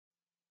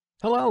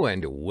Hello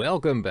and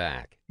welcome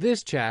back.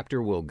 This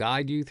chapter will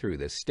guide you through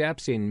the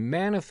steps in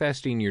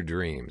manifesting your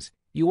dreams.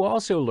 You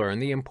also learn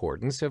the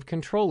importance of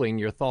controlling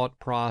your thought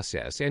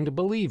process and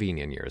believing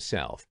in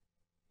yourself.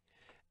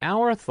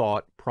 Our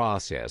thought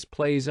process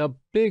plays a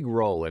big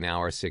role in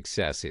our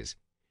successes.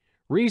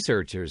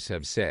 Researchers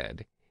have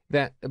said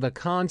that the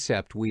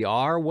concept "we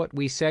are what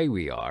we say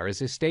we are"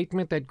 is a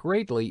statement that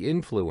greatly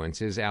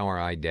influences our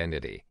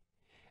identity.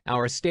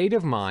 Our state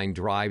of mind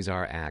drives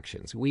our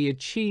actions. We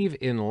achieve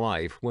in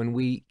life when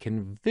we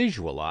can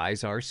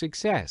visualize our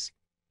success.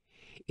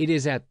 It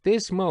is at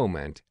this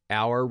moment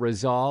our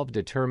resolve,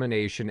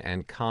 determination,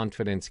 and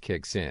confidence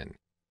kicks in.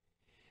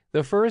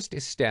 The first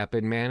step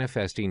in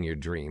manifesting your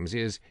dreams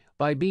is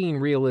by being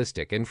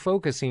realistic and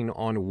focusing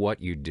on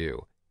what you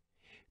do.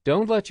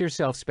 Don't let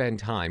yourself spend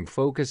time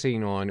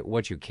focusing on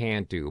what you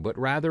can't do, but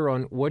rather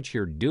on what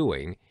you're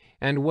doing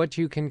and what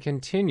you can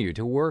continue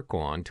to work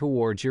on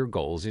towards your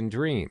goals and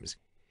dreams.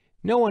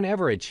 No one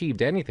ever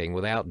achieved anything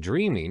without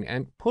dreaming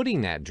and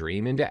putting that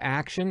dream into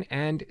action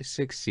and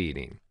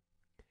succeeding.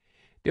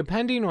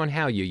 Depending on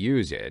how you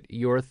use it,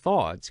 your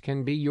thoughts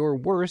can be your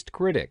worst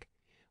critic,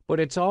 but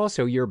it's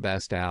also your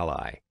best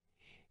ally.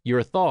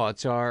 Your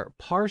thoughts are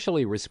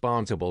partially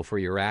responsible for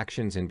your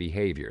actions and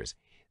behaviors.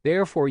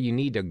 Therefore, you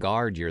need to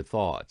guard your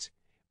thoughts.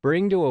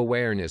 Bring to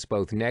awareness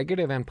both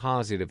negative and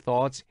positive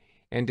thoughts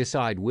and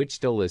decide which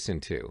to listen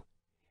to.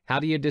 How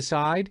do you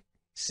decide?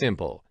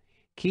 Simple.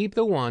 Keep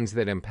the ones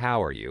that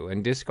empower you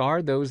and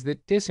discard those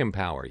that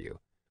disempower you.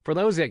 For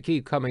those that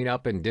keep coming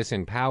up and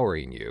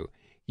disempowering you,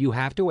 you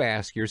have to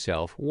ask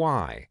yourself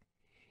why.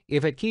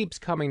 If it keeps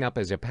coming up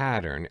as a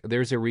pattern,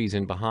 there's a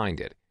reason behind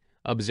it.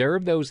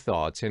 Observe those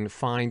thoughts and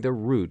find the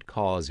root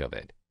cause of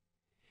it.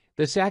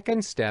 The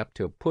second step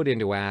to put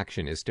into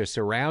action is to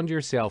surround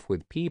yourself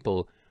with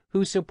people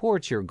who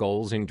support your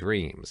goals and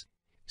dreams.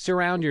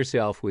 Surround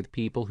yourself with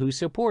people who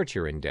support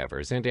your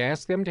endeavors and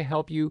ask them to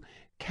help you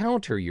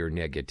counter your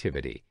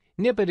negativity.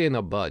 Nip it in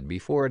the bud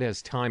before it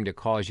has time to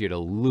cause you to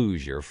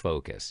lose your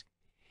focus.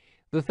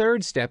 The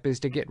third step is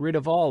to get rid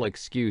of all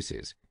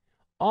excuses.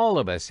 All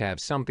of us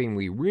have something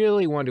we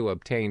really want to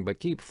obtain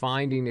but keep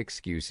finding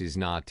excuses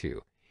not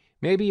to.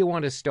 Maybe you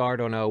want to start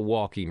on a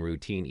walking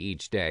routine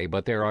each day,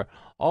 but there are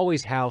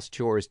always house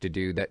chores to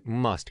do that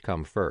must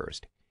come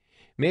first.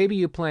 Maybe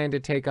you plan to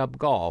take up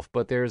golf,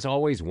 but there's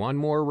always one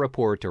more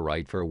report to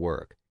write for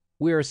work.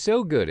 We are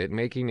so good at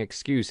making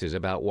excuses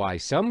about why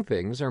some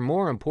things are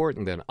more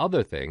important than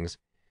other things,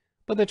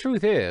 but the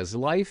truth is,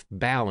 life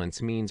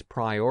balance means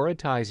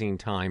prioritizing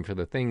time for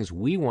the things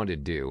we want to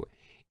do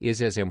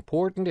is as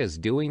important as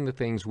doing the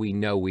things we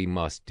know we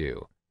must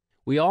do.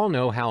 We all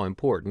know how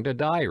important a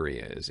diary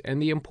is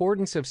and the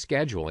importance of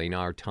scheduling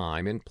our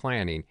time and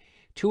planning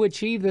to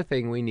achieve the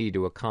thing we need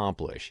to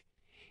accomplish.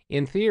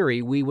 In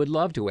theory, we would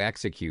love to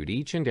execute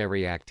each and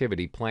every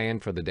activity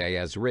planned for the day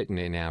as written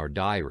in our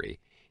diary,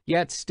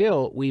 yet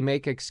still we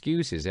make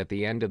excuses at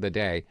the end of the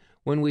day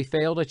when we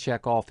fail to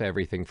check off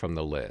everything from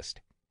the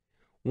list.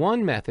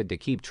 One method to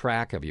keep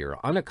track of your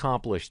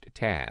unaccomplished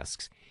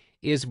tasks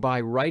is by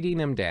writing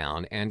them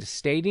down and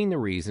stating the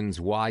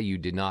reasons why you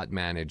did not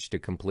manage to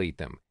complete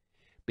them.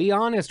 Be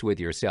honest with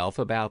yourself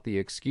about the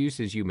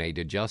excuses you made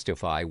to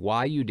justify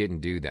why you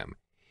didn't do them.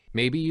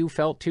 Maybe you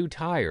felt too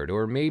tired,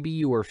 or maybe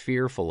you were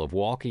fearful of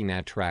walking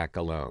that track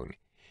alone.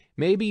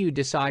 Maybe you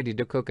decided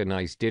to cook a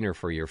nice dinner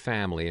for your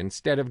family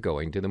instead of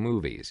going to the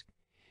movies.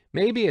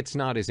 Maybe it's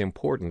not as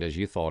important as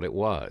you thought it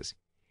was.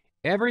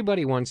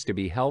 Everybody wants to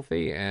be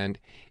healthy, and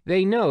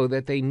they know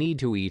that they need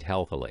to eat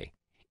healthily.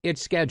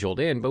 It's scheduled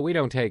in, but we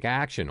don't take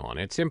action on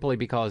it simply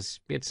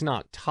because it's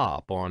not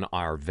top on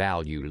our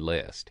value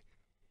list.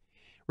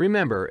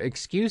 Remember,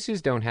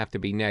 excuses don't have to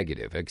be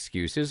negative.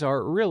 Excuses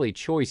are really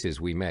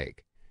choices we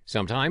make.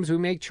 Sometimes we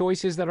make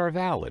choices that are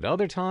valid.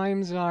 Other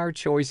times, our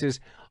choices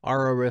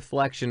are a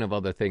reflection of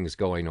other things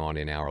going on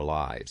in our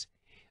lives.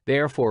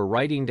 Therefore,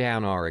 writing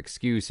down our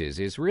excuses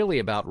is really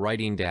about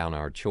writing down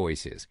our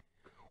choices.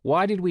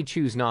 Why did we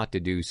choose not to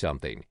do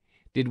something?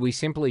 Did we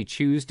simply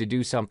choose to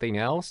do something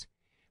else?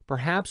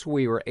 Perhaps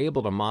we were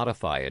able to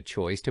modify a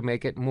choice to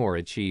make it more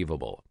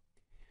achievable.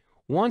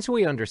 Once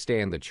we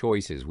understand the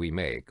choices we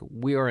make,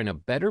 we are in a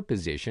better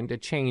position to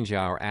change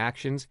our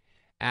actions,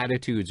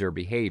 attitudes, or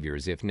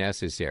behaviors if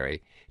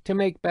necessary to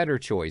make better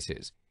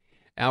choices.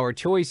 Our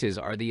choices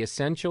are the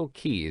essential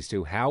keys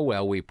to how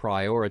well we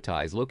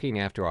prioritize looking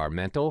after our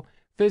mental,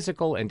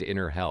 physical, and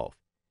inner health.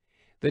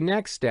 The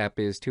next step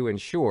is to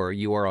ensure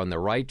you are on the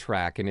right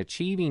track in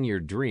achieving your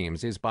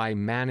dreams is by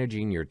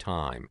managing your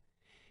time.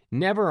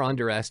 Never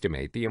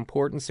underestimate the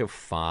importance of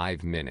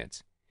 5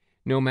 minutes.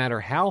 No matter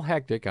how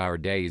hectic our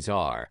days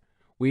are,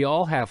 we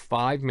all have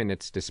 5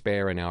 minutes to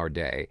spare in our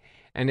day,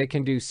 and it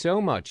can do so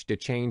much to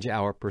change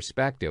our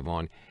perspective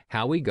on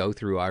how we go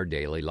through our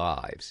daily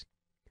lives.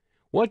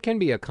 What can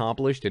be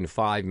accomplished in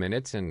 5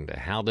 minutes, and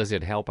how does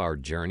it help our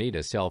journey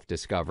to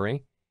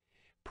self-discovery?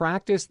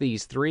 Practice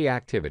these 3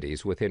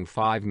 activities within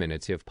 5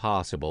 minutes if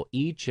possible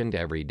each and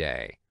every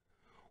day.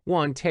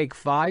 1. Take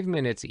 5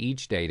 minutes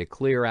each day to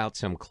clear out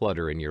some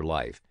clutter in your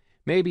life.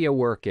 maybe a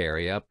work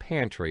area, a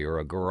pantry, or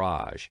a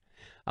garage.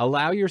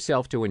 Allow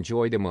yourself to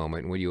enjoy the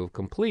moment when you have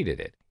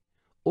completed it.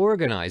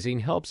 Organizing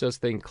helps us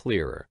think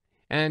clearer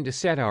and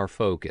set our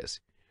focus.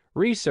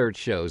 Research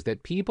shows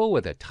that people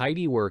with a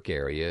tidy work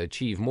area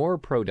achieve more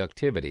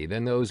productivity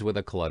than those with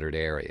a cluttered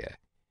area.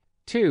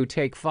 2.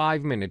 Take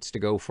 5 minutes to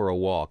go for a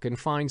walk and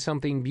find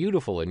something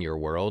beautiful in your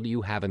world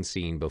you haven't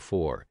seen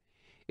before.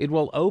 It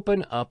will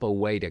open up a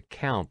way to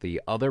count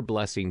the other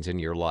blessings in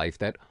your life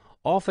that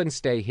often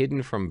stay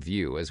hidden from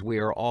view as we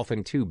are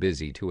often too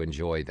busy to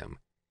enjoy them.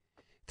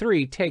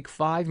 3. Take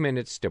 5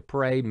 minutes to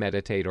pray,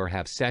 meditate, or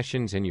have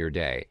sessions in your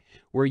day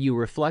where you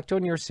reflect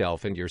on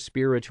yourself and your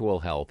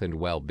spiritual health and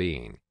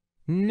well-being.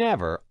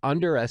 Never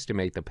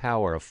underestimate the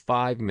power of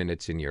 5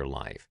 minutes in your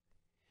life.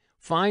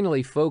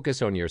 Finally,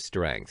 focus on your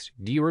strengths.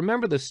 Do you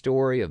remember the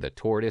story of the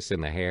tortoise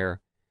and the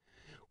hare?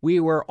 We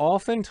were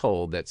often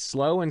told that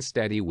slow and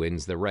steady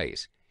wins the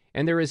race,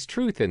 and there is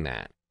truth in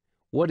that.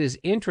 What is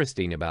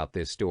interesting about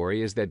this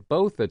story is that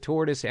both the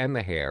tortoise and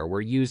the hare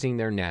were using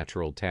their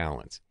natural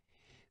talents.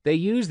 They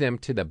used them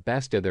to the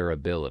best of their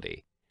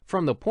ability.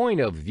 From the point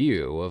of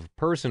view of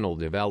personal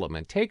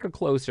development, take a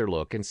closer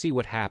look and see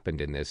what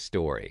happened in this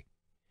story.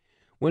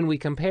 When we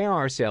compare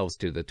ourselves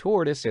to the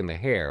tortoise and the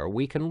hare,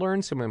 we can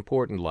learn some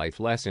important life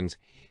lessons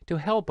to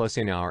help us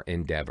in our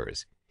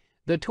endeavors.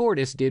 The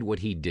tortoise did what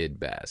he did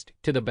best,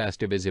 to the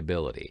best of his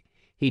ability.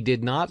 He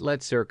did not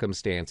let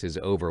circumstances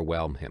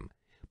overwhelm him,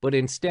 but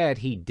instead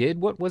he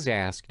did what was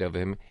asked of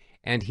him,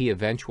 and he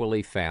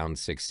eventually found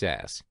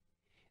success.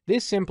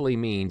 This simply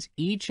means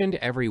each and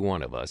every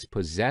one of us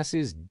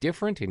possesses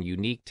different and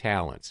unique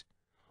talents.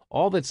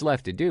 All that's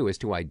left to do is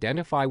to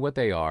identify what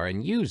they are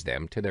and use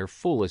them to their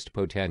fullest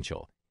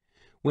potential.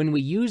 When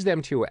we use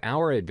them to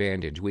our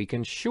advantage, we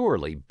can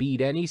surely beat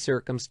any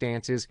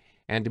circumstances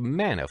and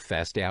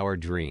manifest our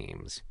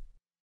dreams.